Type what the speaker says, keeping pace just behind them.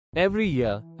Every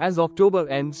year, as October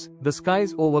ends, the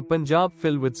skies over Punjab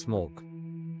fill with smoke.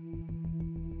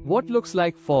 What looks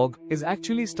like fog is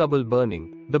actually stubble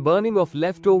burning, the burning of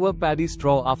leftover paddy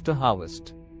straw after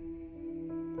harvest.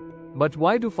 But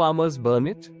why do farmers burn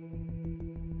it?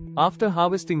 After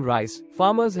harvesting rice,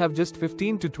 farmers have just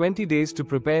 15 to 20 days to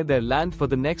prepare their land for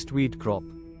the next wheat crop.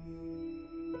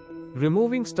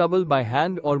 Removing stubble by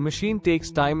hand or machine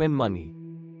takes time and money.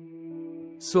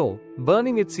 So,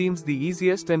 burning it seems the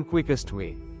easiest and quickest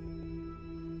way.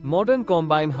 Modern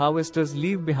combine harvesters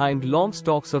leave behind long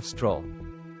stalks of straw.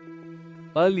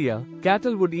 Earlier,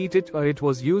 cattle would eat it or it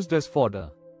was used as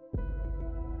fodder.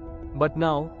 But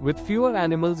now, with fewer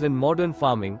animals in modern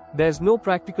farming, there's no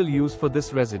practical use for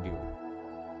this residue.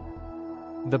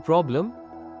 The problem?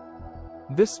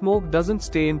 This smoke doesn't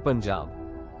stay in Punjab.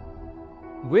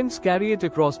 Winds carry it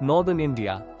across northern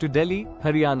India, to Delhi,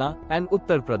 Haryana, and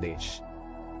Uttar Pradesh.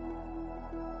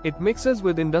 It mixes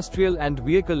with industrial and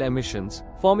vehicle emissions,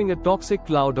 forming a toxic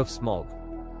cloud of smog.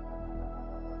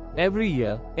 Every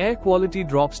year, air quality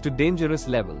drops to dangerous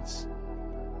levels.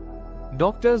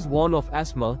 Doctors warn of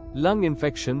asthma, lung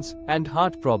infections, and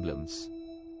heart problems.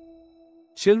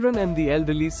 Children and the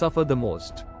elderly suffer the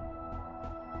most.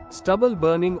 Stubble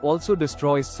burning also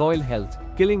destroys soil health,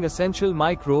 killing essential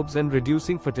microbes and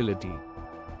reducing fertility.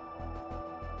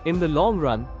 In the long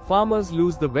run, farmers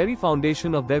lose the very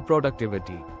foundation of their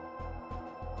productivity.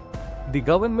 The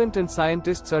government and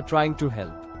scientists are trying to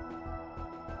help.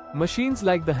 Machines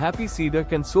like the Happy Seeder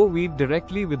can sow wheat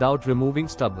directly without removing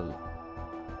stubble.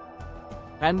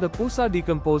 And the Pusa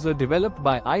Decomposer developed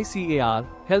by ICAR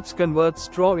helps convert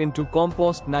straw into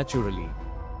compost naturally.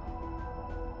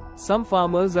 Some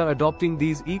farmers are adopting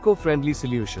these eco-friendly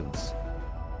solutions.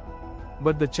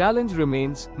 But the challenge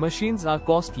remains, machines are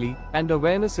costly, and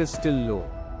awareness is still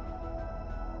low.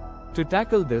 To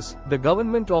tackle this, the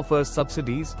government offers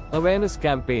subsidies, awareness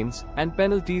campaigns, and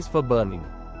penalties for burning.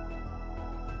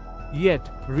 Yet,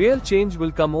 real change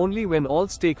will come only when all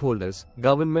stakeholders,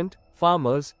 government,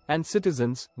 farmers, and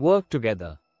citizens, work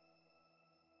together.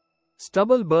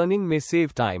 Stubble burning may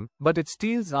save time, but it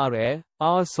steals our air,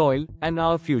 our soil, and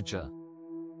our future.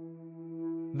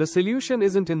 The solution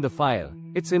isn't in the fire,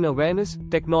 it's in awareness,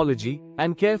 technology,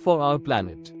 and care for our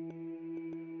planet.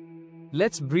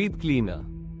 Let's breathe cleaner.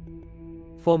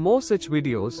 For more such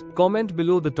videos, comment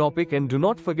below the topic and do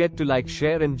not forget to like,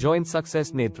 share and join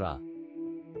Success Netra.